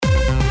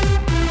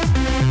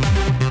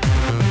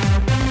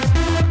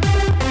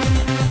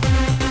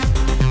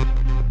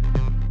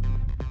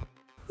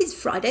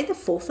Friday the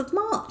 4th of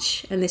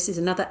March, and this is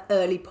another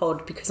early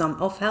pod because I'm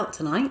off out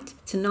tonight.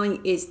 Tonight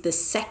is the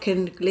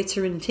second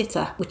Glitter and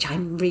Titter, which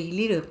I'm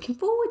really looking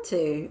forward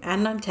to,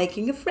 and I'm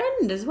taking a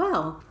friend as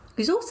well,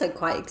 who's also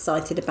quite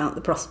excited about the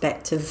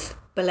prospect of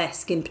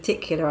burlesque in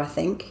particular, I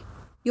think.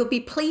 You'll be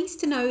pleased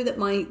to know that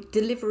my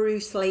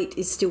Deliveroo slate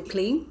is still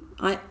clean.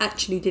 I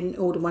actually didn't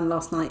order one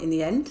last night in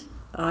the end.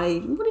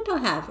 What did I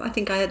have? I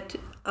think I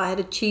had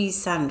a cheese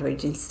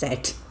sandwich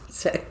instead.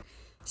 So,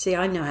 see,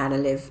 I know how to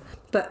live.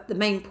 But the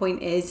main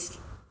point is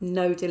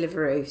no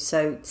Deliveroo.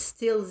 So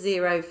still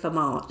 0 for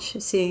March.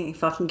 Seeing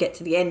if I can get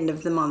to the end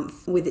of the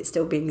month with it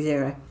still being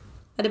 0.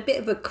 Had a bit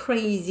of a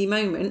crazy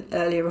moment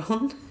earlier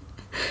on,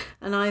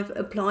 and I've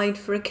applied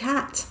for a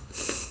cat.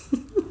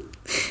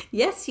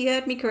 Yes, you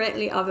heard me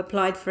correctly. I've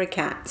applied for a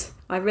cat.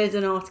 I read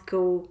an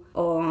article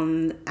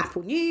on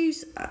Apple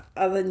News.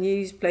 Other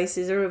news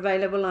places are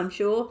available, I'm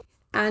sure.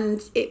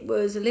 And it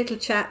was a little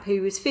chap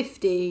who was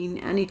 15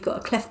 and he'd got a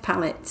cleft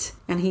palate,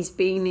 and he's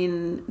been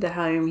in the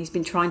home. He's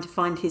been trying to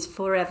find his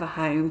forever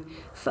home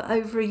for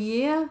over a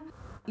year.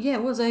 Yeah,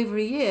 it was over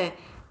a year.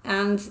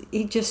 And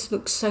he just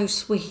looks so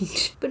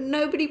sweet. But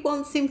nobody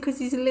wants him because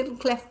he's a little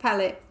cleft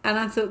palate. And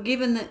I thought,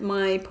 given that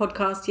my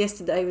podcast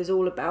yesterday was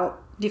all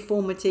about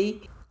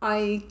deformity,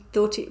 I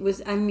thought it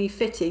was only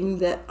fitting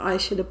that I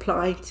should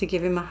apply to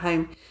give him a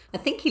home. I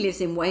think he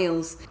lives in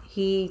Wales.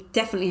 He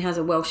definitely has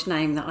a Welsh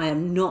name that I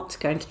am not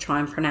going to try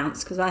and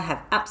pronounce because I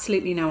have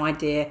absolutely no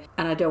idea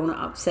and I don't want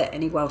to upset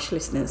any Welsh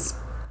listeners.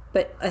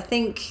 But I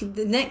think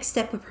the next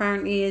step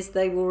apparently is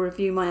they will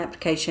review my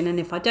application, and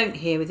if I don't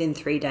hear within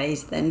 3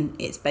 days, then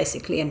it's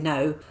basically a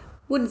no.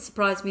 Wouldn't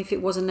surprise me if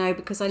it was a no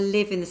because I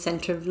live in the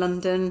centre of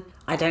London.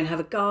 I don't have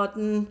a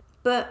garden.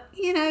 But,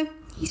 you know,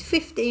 he's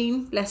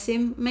 15, bless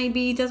him.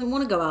 Maybe he doesn't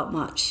want to go out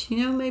much. You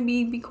know, maybe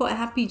he'd be quite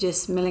happy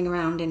just milling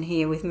around in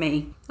here with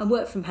me. I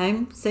work from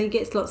home, so he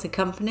gets lots of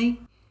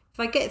company. If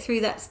I get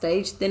through that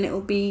stage, then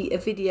it'll be a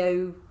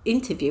video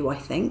interview, I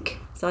think.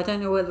 So I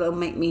don't know whether they'll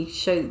make me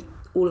show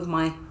all of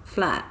my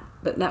flat,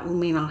 but that will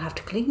mean I'll have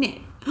to clean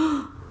it.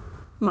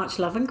 Much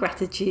love and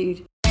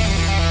gratitude.